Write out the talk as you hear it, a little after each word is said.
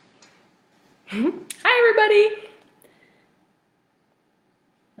Hi, everybody.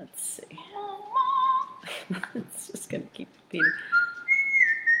 Let's see. It's just going to keep beating.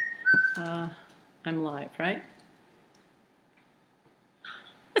 I'm live, right?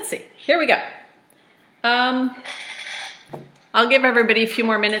 Let's see. Here we go. Um, I'll give everybody a few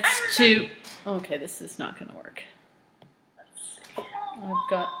more minutes to. Okay, this is not going to work. Let's see. I've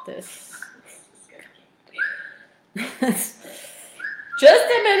got this. Just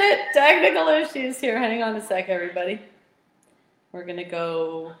a minute. Technical issues here. Hang on a sec, everybody. We're going to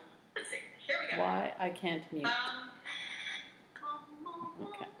go. Why I can't mute.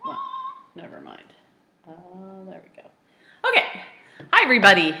 Okay, well, never mind. There we go. Okay. Hi,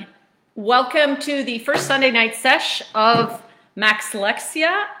 everybody. Welcome to the first Sunday night sesh of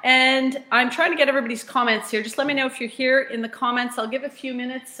Maxlexia. And I'm trying to get everybody's comments here. Just let me know if you're here in the comments. I'll give a few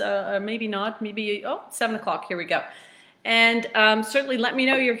minutes, maybe not, maybe, 7 o'clock. Here we go. And certainly let me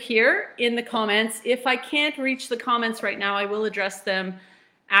know you're here in the comments. If I can't reach the comments right now, I will address them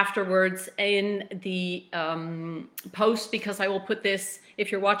afterwards in the post, because I will put this,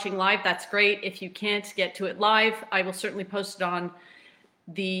 if you're watching live, that's great. If you can't get to it live, I will certainly post it on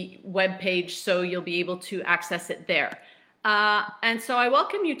the web page, so you'll be able to access it there. And so I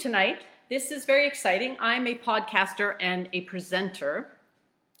welcome you tonight. This is very exciting. I'm a podcaster and a presenter.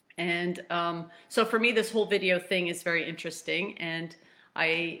 And so for me, this whole video thing is very interesting. And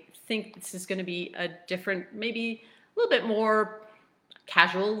I think this is going to be a different, maybe a little bit more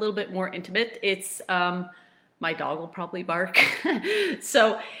casual, a little bit more intimate. It's my dog will probably bark.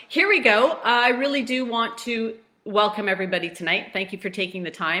 So here we go. I really do want to welcome everybody tonight. Thank you for taking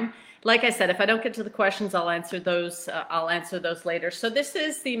the time. Like I said, if I don't get to the questions, I'll answer those later. So this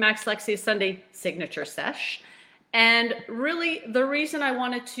is the Maxlexia Sunday signature sesh. And really the reason I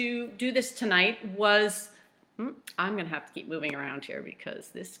wanted to do this tonight was, I'm going to have to keep moving around here because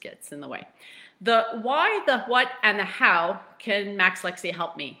this gets in the way. The why, the what, and the how can Maxlexia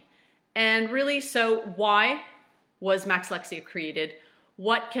help me? And really, so why was Maxlexia created?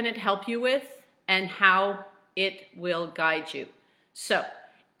 What can it help you with? And how it will guide you. So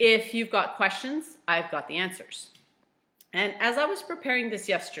if you've got questions, I've got the answers. And as I was preparing this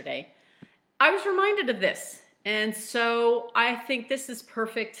yesterday, I was reminded of this. And so I think this is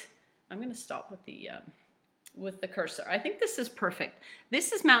perfect. I'm going to stop with the cursor. I think this is perfect.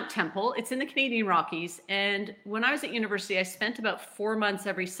 This is Mount Temple. It's in the Canadian Rockies. And when I was at university, I spent about 4 months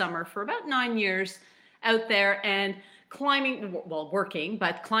every summer for about 9 years out there and climbing, well, working,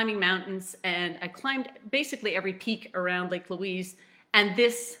 but climbing mountains. And I climbed basically every peak around Lake Louise. And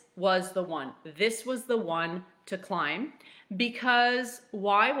this was the one. This was the one to climb. Because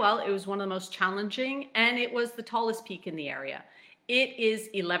why? Well, it was one of the most challenging, and it was the tallest peak in the area. It is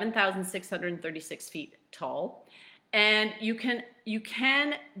 11,636 feet tall, and you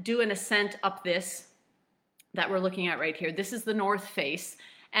can do an ascent up this that we're looking at right here. This is the north face,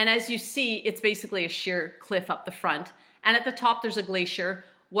 and as you see, it's basically a sheer cliff up the front, and at the top there's a glacier,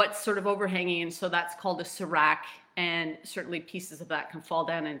 what's sort of overhanging, and so that's called a serac, and certainly pieces of that can fall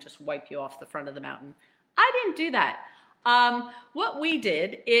down and just wipe you off the front of the mountain. I didn't do that. What we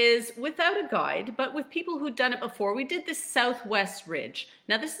did is, without a guide, but with people who'd done it before, we did this southwest ridge.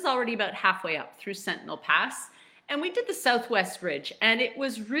 Now this is already about halfway up through Sentinel Pass, and we did the southwest ridge, and it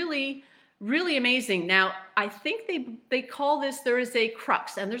was really, really amazing. Now, I think they call this, there is a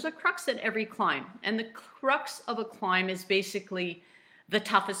crux, and there's a crux in every climb, and the crux of a climb is basically the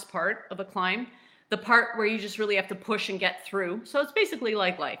toughest part of a climb, the part where you just really have to push and get through. So it's basically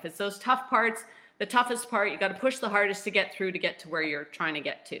like life. It's those tough parts. The toughest part, you got to push the hardest to get through to get to where you're trying to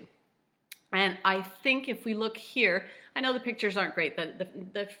get to. And I think if we look here, I know the pictures aren't great.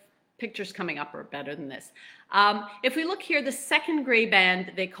 The pictures coming up are better than this. If we look here, the second gray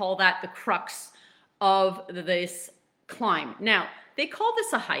band, they call that the crux of this climb. Now, they call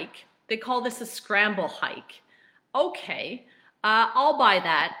this a hike. They call this a scramble hike. Okay, I'll buy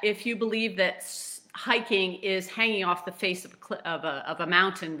that if you believe that hiking is hanging off the face of a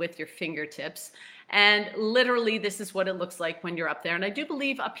mountain with your fingertips. And literally, this is what it looks like when you're up there. And I do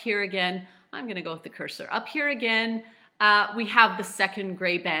believe up here again, I'm going to go with the cursor. Up here again, we have the second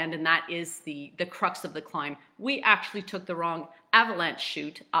gray band, and that is the crux of the climb. We actually took the wrong avalanche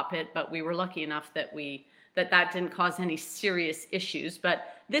chute up it, but we were lucky enough that that didn't cause any serious issues.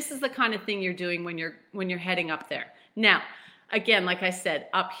 But this is the kind of thing you're doing when you're heading up there. Now, again, like I said,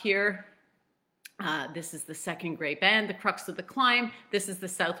 up here, this is the second gray band, the crux of the climb. This is the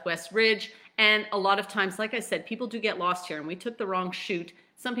southwest ridge. And a lot of times, like I said, people do get lost here, and we took the wrong chute.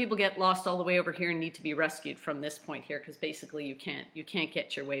 Some people get lost all the way over here and need to be rescued from this point here, because basically you can't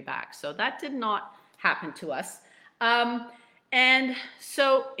get your way back. So that did not happen to us. And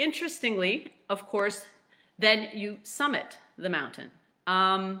so interestingly, of course, then you summit the mountain.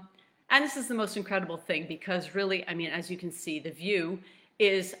 And this is the most incredible thing because really, I mean, as you can see, the view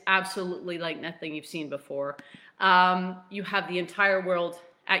is absolutely like nothing you've seen before. You have the entire world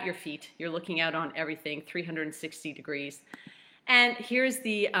at your feet. You're looking out on everything, 360 degrees. And here's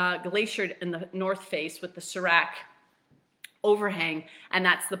the glacier in the north face with the Serac overhang, and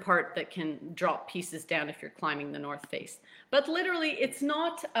that's the part that can drop pieces down if you're climbing the north face. But literally, it's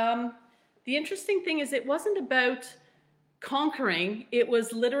not, the interesting thing is it wasn't about conquering, it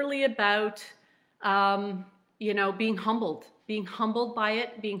was literally about, being humbled by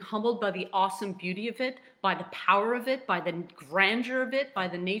it, being humbled by the awesome beauty of it, by the power of it, by the grandeur of it, by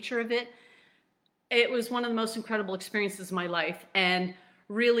the nature of it. It was one of the most incredible experiences of my life. And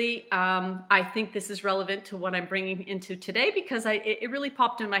really, I think this is relevant to what I'm bringing into today because it really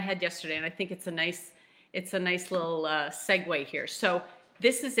popped in my head yesterday, and I think it's a nice little segue here. So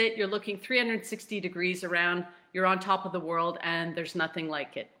this is it. You're looking 360 degrees around. You're on top of the world, and there's nothing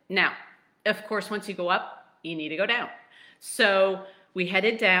like it. Now, of course, once you go up, you need to go down. So we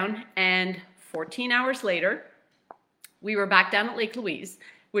headed down, and 14 hours later, we were back down at Lake Louise,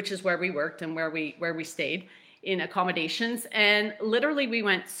 which is where we worked and where we stayed in accommodations. And literally we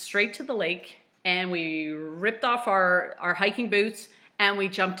went straight to the lake and we ripped off our hiking boots and we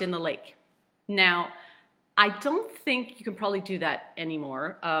jumped in the lake. Now, I don't think you can probably do that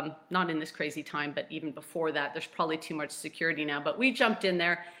anymore. Not in this crazy time, but even before that, there's probably too much security now. But we jumped in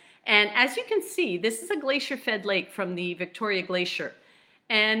there. And as you can see, this is a glacier-fed lake from the Victoria Glacier.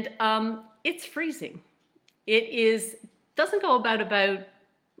 And it's freezing. It doesn't go about,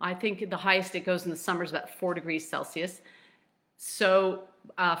 I think the highest it goes in the summer is about 4 degrees Celsius. So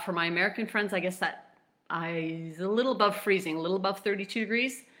for my American friends, I guess that is a little above freezing, a little above 32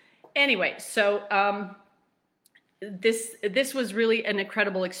 degrees. Anyway, so this was really an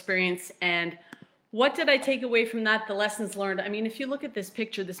incredible experience. And what did I take away from that? The lessons learned. I mean, if you look at this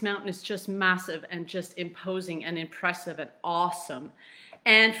picture, this mountain is just massive and just imposing and impressive and awesome.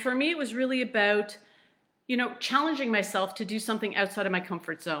 And for me, it was really about challenging myself to do something outside of my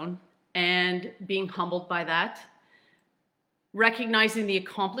comfort zone and being humbled by that, recognizing the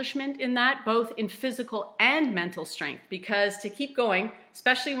accomplishment in that, both in physical and mental strength, because to keep going,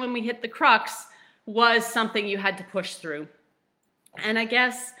 especially when we hit the crux, was something you had to push through. And I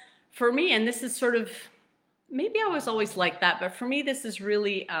guess for me, and this is sort of, maybe I was always like that, but for me, this is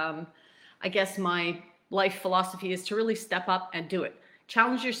really, I guess my life philosophy is to really step up and do it.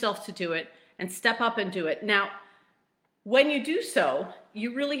 Challenge yourself to do it and step up and do it. Now, when you do so,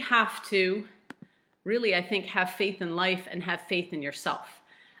 you really have to, I think, have faith in life and have faith in yourself.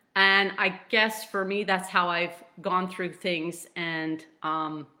 And I guess for me, that's how I've gone through things. And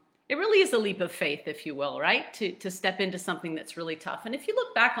it really is a leap of faith, if you will, right? To step into something that's really tough. And if you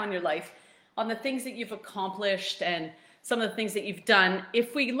look back on your life, on the things that you've accomplished and some of the things that you've done,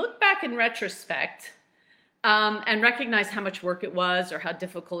 if we look back in retrospect, and recognize how much work it was or how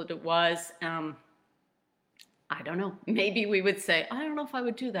difficult it was. I don't know. Maybe we would say, I don't know if I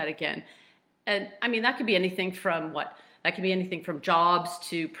would do that again. And I mean, that could be anything from that could be anything from jobs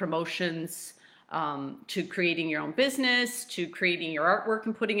to promotions, to creating your own business, to creating your artwork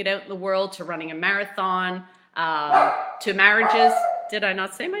and putting it out in the world, to running a marathon, to marriages. Did I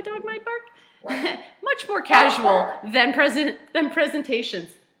not say my dog might bark? Much more casual than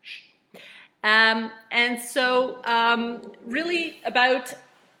presentations. And so really about,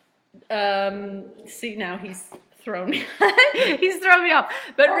 see now he's thrown me, he's thrown me off,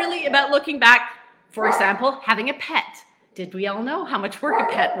 but really about looking back, for example, having a pet. Did we all know how much work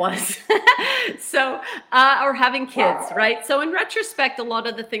a pet was? So, or having kids, right? So in retrospect, a lot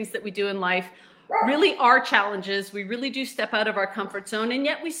of the things that we do in life really are challenges. We really do step out of our comfort zone, and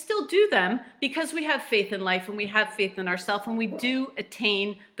yet we still do them because we have faith in life and we have faith in ourselves, and we do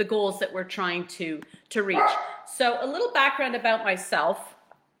attain the goals that we're trying to reach. So a little background about myself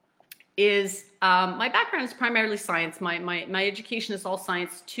is my background is primarily science. My education is all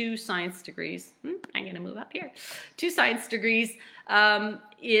science, 2 science degrees. I'm going to move up here. 2 science degrees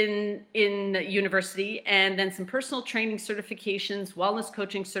in university, and then some personal training certifications, wellness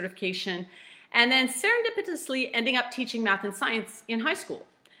coaching certification, and then serendipitously ending up teaching math and science in high school.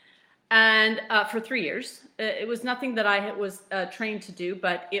 And for 3 years. It was nothing that I was trained to do,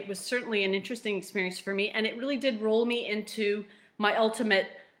 but it was certainly an interesting experience for me. And it really did roll me into my ultimate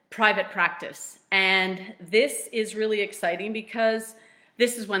private practice. And this is really exciting because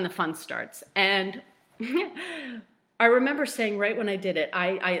this is when the fun starts. And I remember saying right when I did it,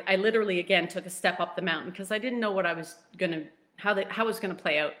 I literally, again, took a step up the mountain because I didn't know what I was going to, how it was going to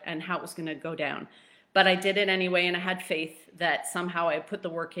play out and how it was going to go down. but I did it anyway, and I had faith that somehow I put the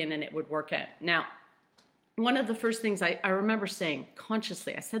work in and it would work out. Now, one of the first things I remember saying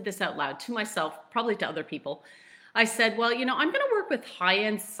consciously, I said this out loud to myself, probably to other people. I said, well, I'm going to work with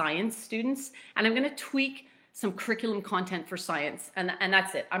high-end science students, and I'm going to tweak some curriculum content for science, and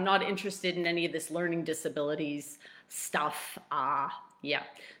that's it. I'm not interested in any of this learning disabilities stuff. Yeah.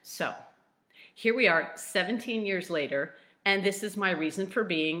 So here we are 17 years later, and this is my reason for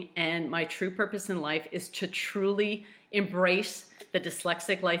being, and my true purpose in life is to truly embrace the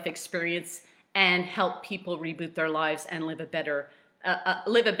dyslexic life experience and help people reboot their lives and live a better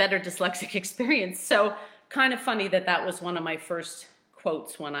dyslexic experience. So kind of funny that was one of my first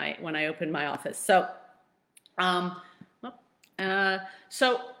quotes when I opened my office. So,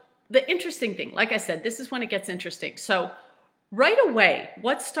 so the interesting thing, like I said, this is when it gets interesting. So right away,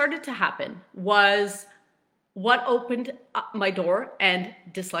 what started to happen was what opened up my door, and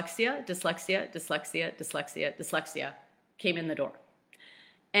dyslexia came in the door.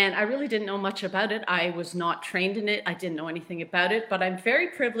 And I really didn't know much about it. I was not trained in it. I didn't know anything about it, but I'm very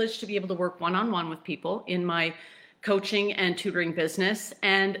privileged to be able to work one-on-one with people in my coaching and tutoring business.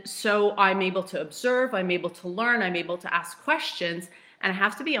 And so I'm able to observe, I'm able to learn, I'm able to ask questions. And I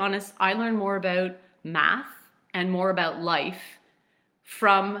have to be honest, I learned more about math and more about life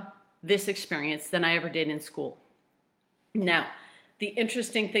from this experience than I ever did in school. Now, the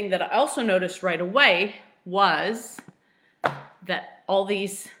interesting thing that I also noticed right away was that all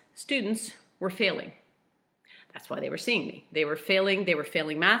these students were failing. That's why they were seeing me. They were failing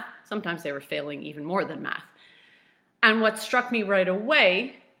math. Sometimes they were failing even more than math. And what struck me right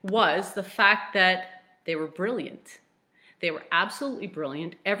away was the fact that they were brilliant. They were absolutely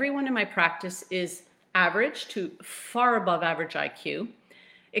brilliant. Everyone in my practice is average to far above average IQ,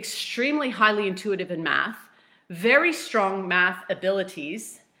 extremely highly intuitive in math, very strong math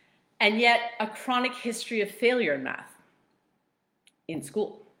abilities, and yet a chronic history of failure in math in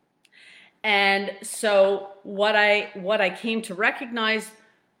school. And so what I came to recognize,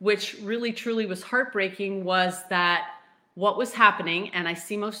 which really truly was heartbreaking, was that what was happening, and I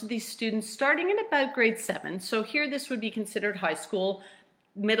see most of these students starting in about grade 7. So here this would be considered high school,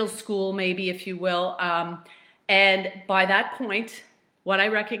 middle school maybe, if you will. And by that point, what I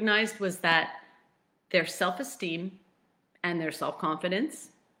recognized was that their self-esteem and their self-confidence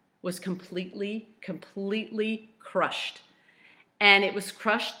was completely crushed. And it was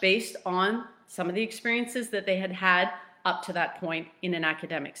crushed based on some of the experiences that they had had up to that point in an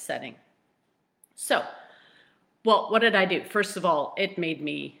academic setting. So, well, what did I do? First of all, it made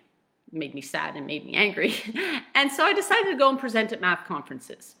me sad and made me angry. And so I decided to go and present at math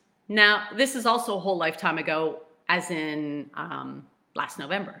conferences. Now, this is also a whole lifetime ago, as in last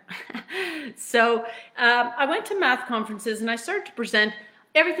November. So I went to math conferences and I started to present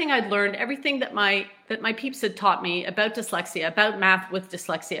everything I'd learned, everything that my peeps had taught me about dyslexia, about math with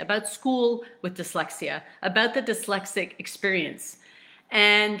dyslexia, about school with dyslexia, about the dyslexic experience.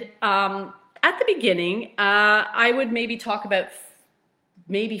 And at the beginning, I would maybe talk about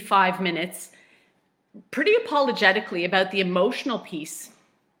maybe 5 minutes, pretty apologetically, about the emotional piece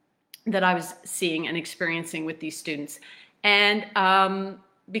that I was seeing and experiencing with these students. And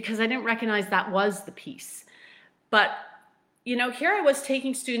because I didn't recognize that was the piece. But here I was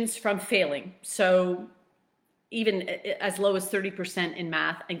taking students from failing, so even as low as 30% in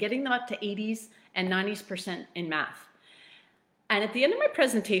math, and getting them up to 80s and 90% in math. And at the end of my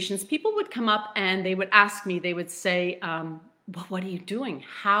presentations, people would come up and they would ask me, they would say, well, what are you doing?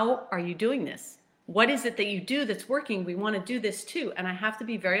 How are you doing this? What is it that you do that's working? We want to do this too. And I have to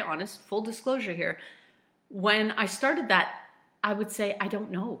be very honest, full disclosure here. When I started that, I would say, I don't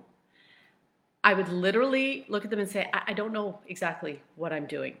know. I would literally look at them and say, I don't know exactly what I'm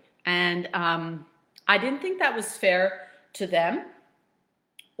doing. And I didn't think that was fair to them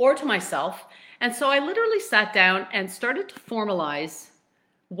or to myself. And so I literally sat down and started to formalize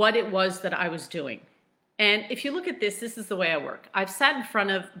what it was that I was doing. And if you look at this, this is the way I work. I've sat in front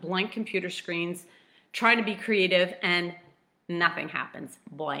of blank computer screens, trying to be creative, and nothing happens,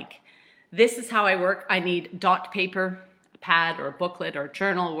 blank. This is how I work. I need dot paper, pad or a booklet or a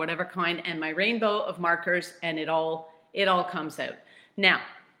journal, whatever kind, and my rainbow of markers, and it all comes out. Now,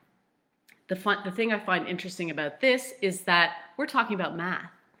 the thing I find interesting about this is that we're talking about math.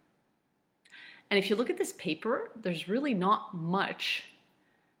 And if you look at this paper, there's really not much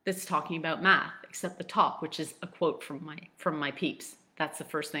that's talking about math, except the top, which is a quote from my peeps. That's the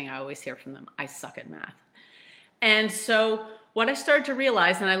first thing I always hear from them. I suck at math. And so what I started to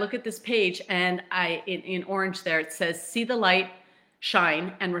realize, and I look at this page, and in orange there, it says, see the light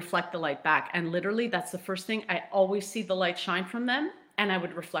shine and reflect the light back. And literally, that's the first thing. I always see the light shine from them, and I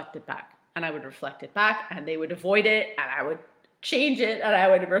would reflect it back. and I would reflect it back, and they would avoid it, and I would change it, and I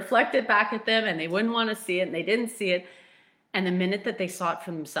would reflect it back at them, and they wouldn't want to see it, and they didn't see it. And the minute that they saw it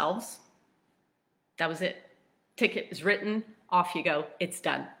for themselves, that was it. Ticket is written, off you go. It's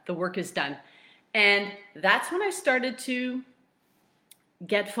done. The work is done. And that's when I started to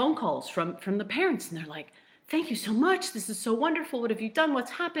get phone calls from the parents, and they're like, thank you so much. This is so wonderful. What have you done?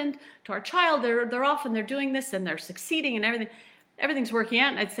 What's happened to our child? They're off and they're doing this and they're succeeding and everything's working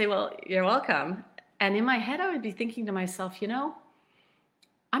out. And I'd say, well, you're welcome. And in my head, I would be thinking to myself, you know,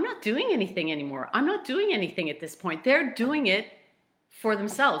 I'm not doing anything anymore. I'm not doing anything at this point. They're doing it for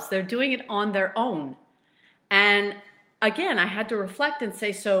themselves. They're doing it on their own. And again, I had to reflect and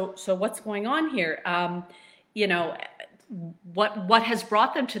say, so what's going on here? You know, what has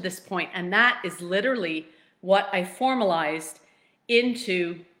brought them to this point? And that is literally what I formalized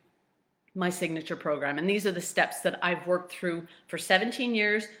into my signature program. And these are the steps that I've worked through for 17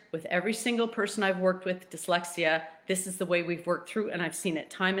 years with every single person I've worked with, dyslexia. This is the way we've worked through, and I've seen it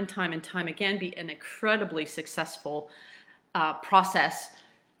time and time and time again be an incredibly successful process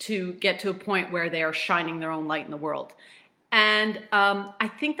to get to a point where they are shining their own light in the world. And I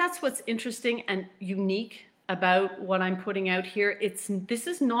think that's what's interesting and unique about what I'm putting out here. This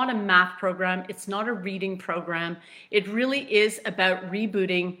is not a math program. It's not a reading program. It really is about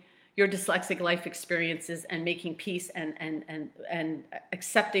rebooting your dyslexic life experiences and making peace and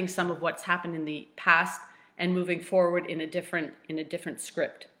accepting some of what's happened in the past and moving forward in a different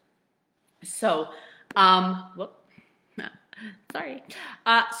script. So, sorry.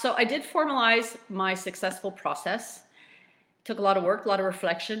 So I did formalize my successful process. It took a lot of work, a lot of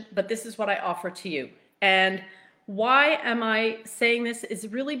reflection, but this is what I offer to you. And why am I saying this is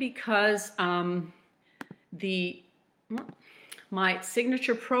really because my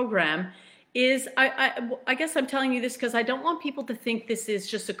signature program is, I guess I'm telling you this because I don't want people to think this is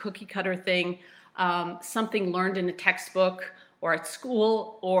just a cookie cutter thing, something learned in a textbook or at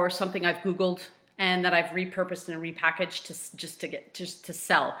school or something I've Googled and that I've repurposed and repackaged just to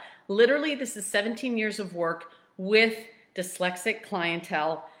sell. Literally, this is 17 years of work with dyslexic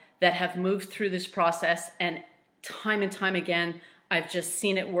clientele that have moved through this process, and time again, I've just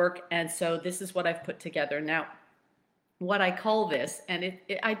seen it work. And so this is what I've put together. Now, what I call this, and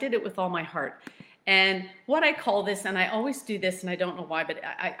I did it with all my heart. And what I call this, and I always do this, and I don't know why, but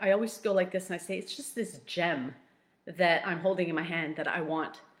I always go like this, and I say, it's just this gem that I'm holding in my hand that I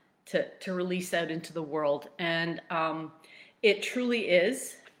want to release out into the world. And it truly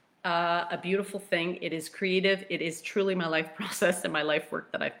is a beautiful thing. It is creative. It is truly my life process and my life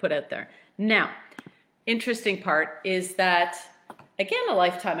work that I've put out there. Now, interesting part is that, again, a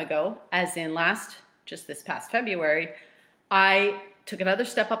lifetime ago, as in just this past February, I took another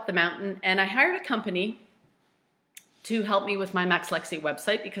step up the mountain and I hired a company to help me with my Maxlexia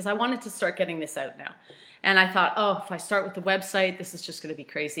website because I wanted to start getting this out now. And I thought, oh, if I start with the website, this is just going to be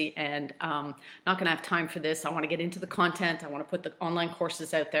crazy and not going to have time for this. I want to get into the content. I want to put the online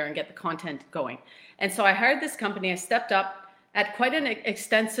courses out there and get the content going. And so I hired this company. I stepped up at quite an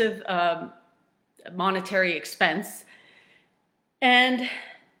extensive monetary expense. And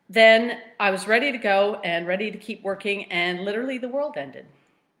then I was ready to go and ready to keep working, and literally the world ended.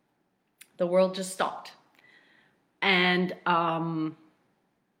 The world just stopped. And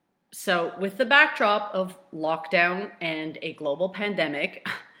so with the backdrop of lockdown and a global pandemic,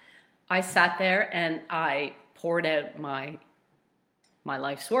 I sat there and I poured out my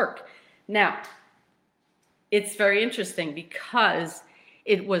life's work. Now, it's very interesting because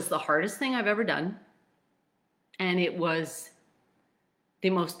it was the hardest thing I've ever done, and it was the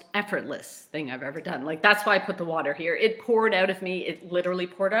most effortless thing I've ever done. Like, that's why I put the water here. It poured out of me. It literally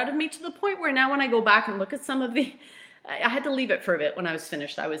poured out of me to the point where now when I go back and look at some of I had to leave it for a bit when I was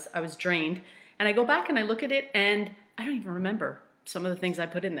finished. I was drained. And I go back and I look at it and I don't even remember some of the things I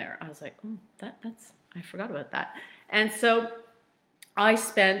put in there. I was like, oh, I forgot about that. And so I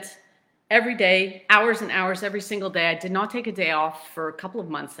spent every day, hours and hours, every single day. I did not take a day off for a couple of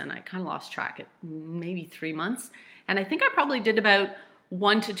months, and I kind of lost track at maybe 3 months. And I think I probably did about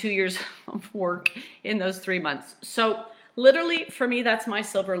 1 to 2 years of work in those 3 months. So literally for me, that's my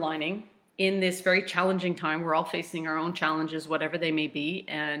silver lining in this very challenging time. We're all facing our own challenges, whatever they may be.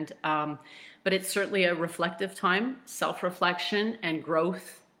 And, but it's certainly a reflective time, self-reflection and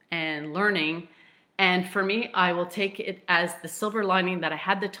growth and learning. And for me, I will take it as the silver lining that I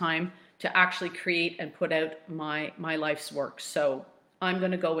had the time to actually create and put out my life's work. So I'm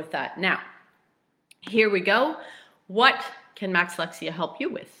going to go with that. Now, here we go. What can Maxlexia help you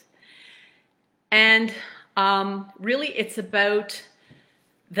with? And really, it's about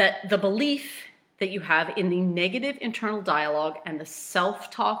the belief that you have in the negative internal dialogue and the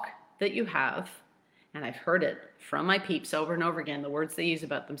self-talk that you have, and I've heard it from my peeps over and over again, the words they use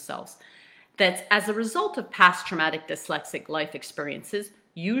about themselves, that's as a result of past traumatic dyslexic life experiences,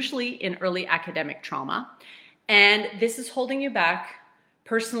 usually in early academic trauma, and this is holding you back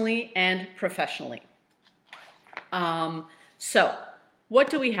personally and professionally. So what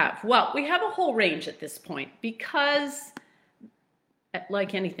do we have? Well, we have a whole range at this point because,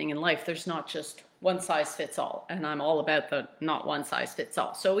 like anything in life, there's not just one size fits all, and I'm all about the not one size fits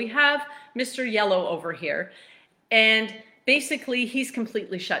all. So we have Mr. Yellow over here, and basically he's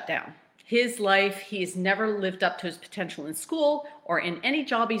completely shut down. His life, he's never lived up to his potential in school or in any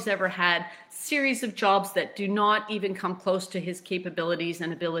job he's ever had, series of jobs that do not even come close to his capabilities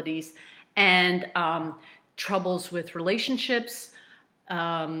and abilities, and troubles with relationships,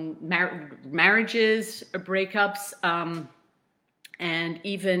 marriages, breakups, and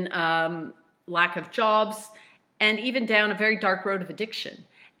even lack of jobs, and even down a very dark road of addiction.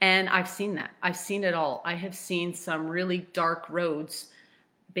 And I've seen that. I've seen it all. I have seen some really dark roads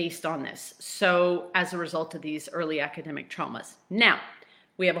based on this. So as a result of these early academic traumas. Now,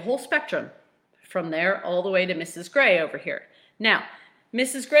 we have a whole spectrum from there all the way to Mrs. Gray over here. Now,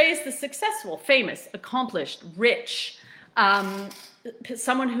 Mrs. Gray is the successful, famous, accomplished, rich,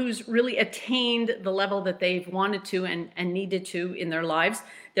 someone who's really attained the level that they've wanted to and needed to in their lives.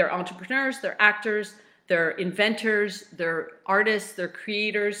 They're entrepreneurs, they're actors, they're inventors, they're artists, they're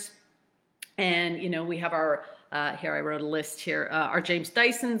creators. And, you know, we have our, here I wrote a list here, our James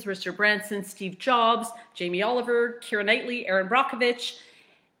Dysons, Richard Branson, Steve Jobs, Jamie Oliver, Keira Knightley, Erin Brockovich,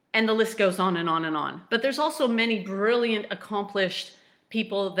 and the list goes on and on and on. But there's also many brilliant, accomplished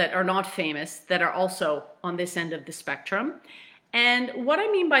people that are not famous that are also on this end of the spectrum. And what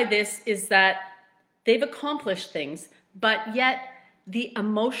I mean by this is that they've accomplished things, but yet the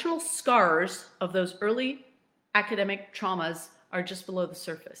emotional scars of those early academic traumas are just below the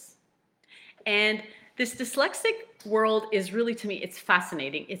surface. And this dyslexic world is really, to me, it's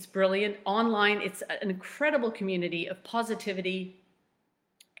fascinating. It's brilliant. Online, it's an incredible community of positivity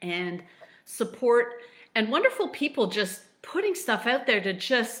and support and wonderful people just putting stuff out there to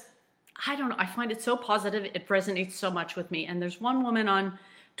just, I don't know, I find it so positive. It resonates so much with me. And there's one woman on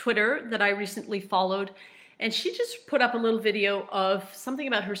Twitter that I recently followed, and she just put up a little video of something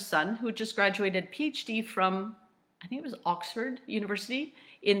about her son who just graduated PhD from, I think it was Oxford University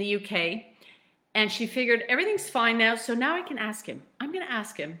in the UK. And she figured everything's fine now, so now I can ask him. I'm going to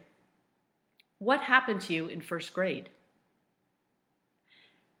ask him, what happened to you in first grade?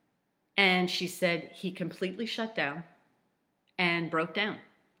 And she said he completely shut down and broke down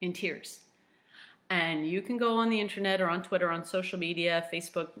in tears. And you can go on the internet or on Twitter, on social media,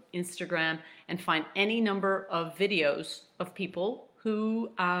 Facebook, Instagram, and find any number of videos of people who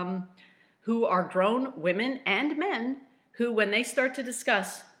are grown women and men who, when they start to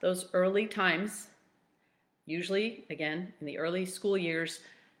discuss those early times, usually, again, in the early school years,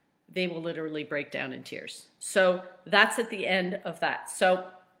 they will literally break down in tears. So that's at the end of that. So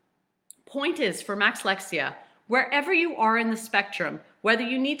point is, for Maxlexia, wherever you are in the spectrum, whether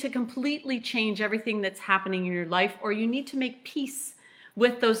you need to completely change everything that's happening in your life or you need to make peace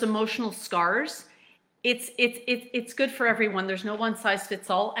with those emotional scars, it's good for everyone. There's no one size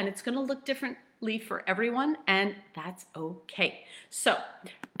fits all, and it's going to look differently for everyone, and that's okay. So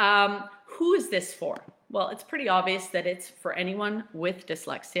who is this for? Well, it's pretty obvious that it's for anyone with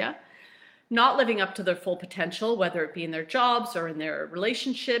dyslexia, not living up to their full potential, whether it be in their jobs or in their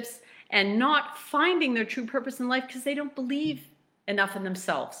relationships, and not finding their true purpose in life because they don't believe enough in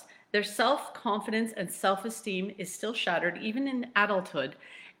themselves. Their self-confidence and self-esteem is still shattered, even in adulthood,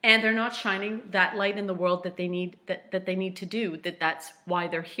 and they're not shining that light in the world that they need, that they need to do, that's why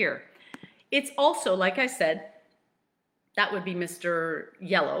they're here. It's also, like I said, that would be Mr.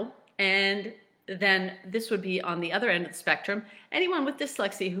 Yellow, and then this would be on the other end of the spectrum, anyone with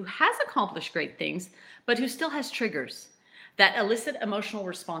dyslexia who has accomplished great things, but who still has triggers that elicit emotional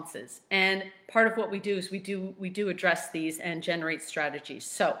responses. And part of what we do is we do address these and generate strategies.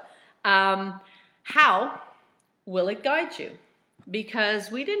 So how will it guide you?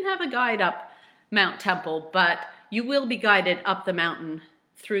 Because we didn't have a guide up Mount Temple, but you will be guided up the mountain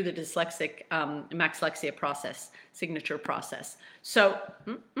through the dyslexic Maxlexia process, signature process. So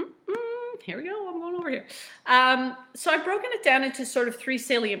here we go, I'm going over here. So I've broken it down into sort of 3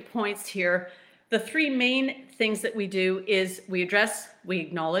 salient points here. The 3 main things that we do is we address, we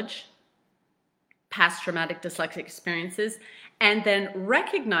acknowledge past traumatic dyslexic experiences, and then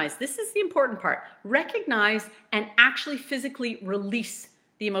recognize, this is the important part, recognize and actually physically release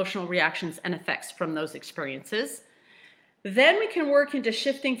the emotional reactions and effects from those experiences. Then we can work into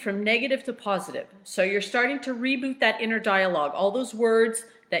shifting from negative to positive. So you're starting to reboot that inner dialogue, all those words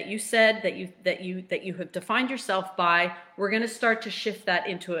that you said that you have defined yourself by, we're going to start to shift that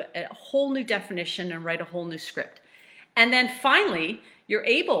into a whole new definition and write a whole new script. And then finally, you're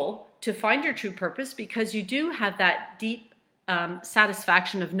able to find your true purpose because you do have that deep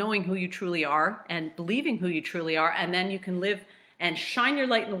satisfaction of knowing who you truly are and believing who you truly are. And then you can live and shine your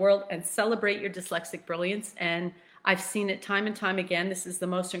light in the world and celebrate your dyslexic brilliance. And I've seen it time and time again. This is the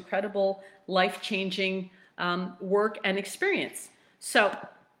most incredible, life-changing work and experience. So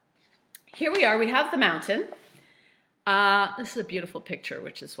here we are. We have the mountain. This is a beautiful picture,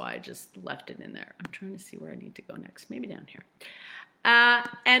 which is why I just left it in there. I'm trying to see where I need to go next. Maybe down here.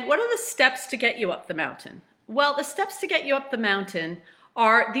 And what are the steps to get you up the mountain? Well, the steps to get you up the mountain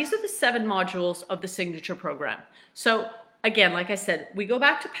are, these are the 7 modules of the signature program. So again, like I said, we go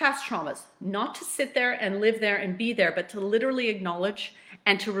back to past traumas, not to sit there and live there and be there, but to literally acknowledge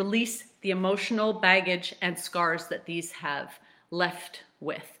and to release the emotional baggage and scars that these have left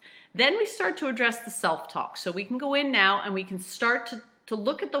with. Then we start to address the self-talk. So we can go in now and we can start to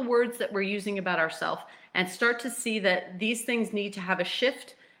look at the words that we're using about ourselves and start to see that these things need to have a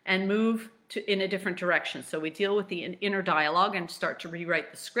shift and move in a different direction. So we deal with the inner dialogue and start to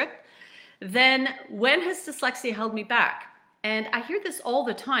rewrite the script. Then, when has dyslexia held me back? And I hear this all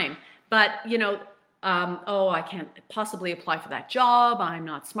the time, but oh, I can't possibly apply for that job. I'm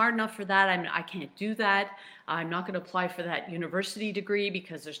not smart enough for that. I can't do that. I'm not going to apply for that university degree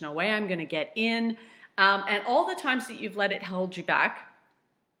because there's no way I'm going to get in. And all the times that you've let it hold you back,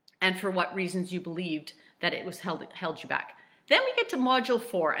 and for what reasons you believed that it was held you back. Then we get to module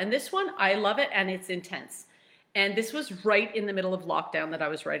 4, and this one, I love it, and it's intense. And this was right in the middle of lockdown that I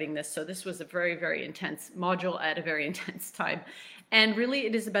was writing this. So this was a very, very intense module at a very intense time. And really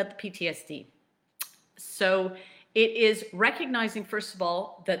it is about the PTSD. So it is recognizing, first of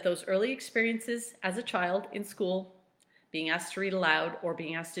all, that those early experiences as a child in school, being asked to read aloud or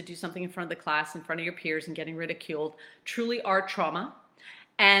being asked to do something in front of the class, in front of your peers and getting ridiculed, truly are trauma,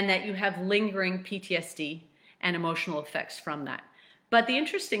 and that you have lingering PTSD and emotional effects from that. But the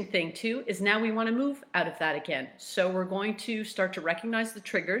interesting thing too is now we want to move out of that again. So we're going to start to recognize the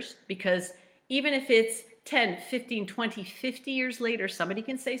triggers, because even if it's 10, 15, 20, 50 years later, somebody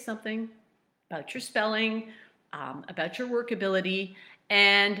can say something about your spelling, about your workability,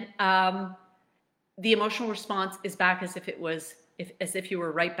 and the emotional response is back as if it was, as if you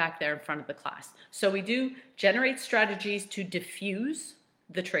were right back there in front of the class. So we do generate strategies to diffuse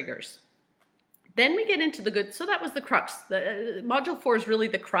the triggers. Then we get into the good. So that was the crux. The module 4 is really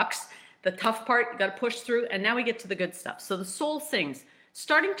the crux, the tough part. You got to push through, and now we get to the good stuff. So the soul sings,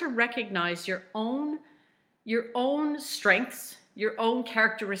 starting to recognize your own strengths, your own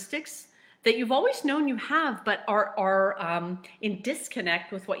characteristics that you've always known you have, but are in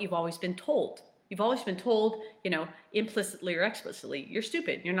disconnect with what you've always been told. You've always been told, implicitly or explicitly, you're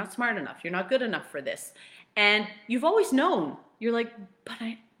stupid, you're not smart enough, you're not good enough for this. And you've always known, you're like,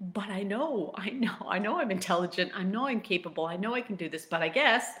 but I know I'm intelligent, I know I'm capable, I know I can do this, but I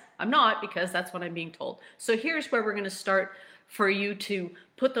guess I'm not, because that's what I'm being told. So here's where we're going to start for you to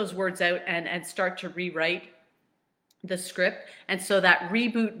put those words out and start to rewrite the script. And so that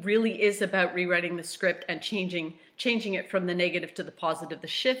reboot really is about rewriting the script and changing it from the negative to the positive, the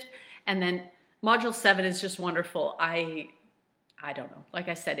shift. And then module 7 is just wonderful. I don't know. Like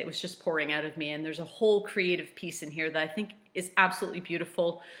I said, it was just pouring out of me, and there's a whole creative piece in here that I think is absolutely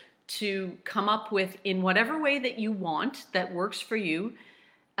beautiful to come up with in whatever way that you want that works for you,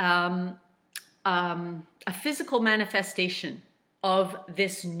 a physical manifestation of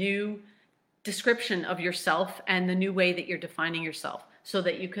this new description of yourself and the new way that you're defining yourself, so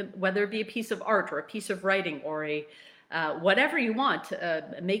that you can, whether it be a piece of art or a piece of writing or a whatever you want,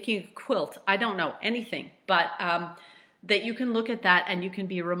 making a quilt, I don't know, anything, but that you can look at that and you can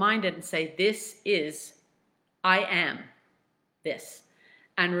be reminded and say, this is, I am this.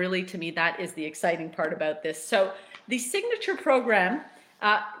 And really, to me, that is the exciting part about this. So the signature program,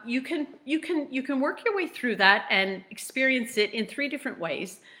 you can work your way through that and experience it in 3 different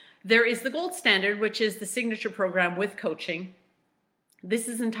ways. There is the gold standard, which is the signature program with coaching. This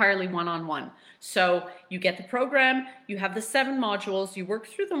is entirely one-on-one. So you get the program, you have the 7 modules, you work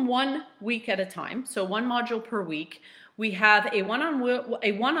through them 1 week at a time. So 1 module per week. We have a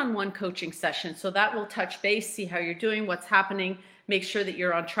one-on-one coaching session. So that will touch base, see how you're doing, what's happening, make sure that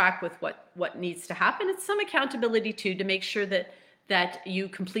you're on track with what needs to happen. It's some accountability too, to make sure that you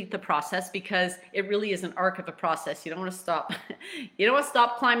complete the process, because it really is an arc of a process. You don't want to stop. You don't want to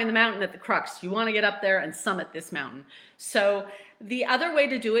stop climbing the mountain at the crux. You want to get up there and summit this mountain. So the other way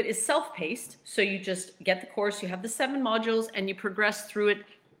to do it is self-paced. So you just get the course, you have the 7 modules, and you progress through it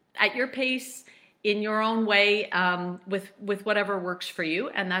at your pace, in your own way, with whatever works for you,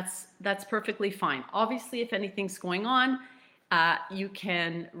 and that's perfectly fine. Obviously, if anything's going on, you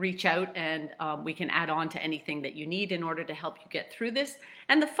can reach out, and we can add on to anything that you need in order to help you get through this.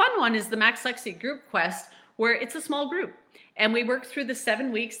 And the fun one is the Maxlexia Group Quest, where it's a small group, and we work through the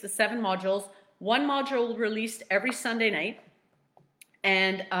 7 weeks, the 7 modules. One module released every Sunday night,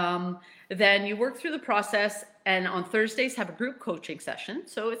 and then you work through the process, and on Thursdays have a group coaching session.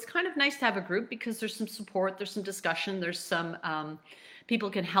 So it's kind of nice to have a group because there's some support, there's some discussion, there's some people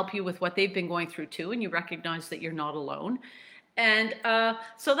can help you with what they've been going through too, and you recognize that you're not alone. And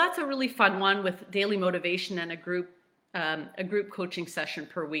so that's a really fun one, with daily motivation and a group coaching session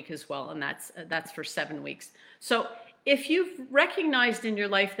per week as well, and that's for 7 weeks. So if you've recognized in your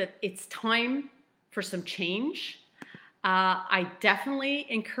life that it's time for some change, I definitely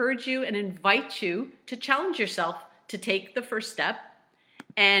encourage you and invite you to challenge yourself to take the first step,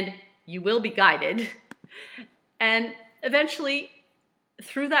 and you will be guided. And eventually,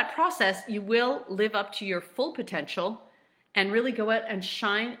 through that process, you will live up to your full potential and really go out and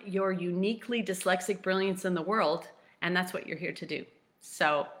shine your uniquely dyslexic brilliance in the world. And that's what you're here to do.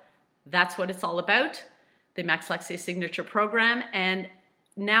 So that's what it's all about, the Maxlexia Signature Program. And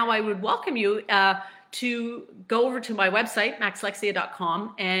now I would welcome you to go over to my website,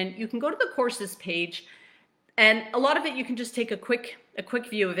 maxlexia.com, and you can go to the courses page. And a lot of it, you can just take a quick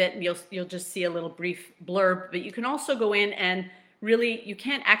view of it, and you'll just see a little brief blurb. But you can also go in and really, you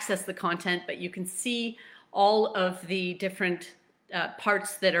can't access the content, but you can see all of the different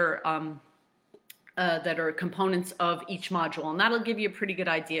parts that are components of each module, and that'll give you a pretty good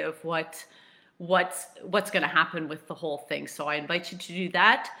idea of what's going to happen with the whole thing. So I invite you to do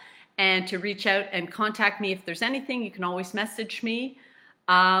that, and to reach out and contact me if there's anything. You can always message me.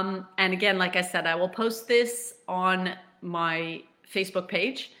 And again, like I said, I will post this on my Facebook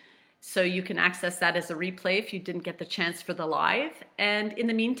page, so you can access that as a replay if you didn't get the chance for the live. And in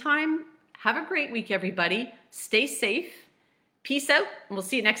the meantime, have a great week, everybody. Stay safe. Peace out, and we'll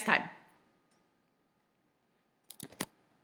see you next time.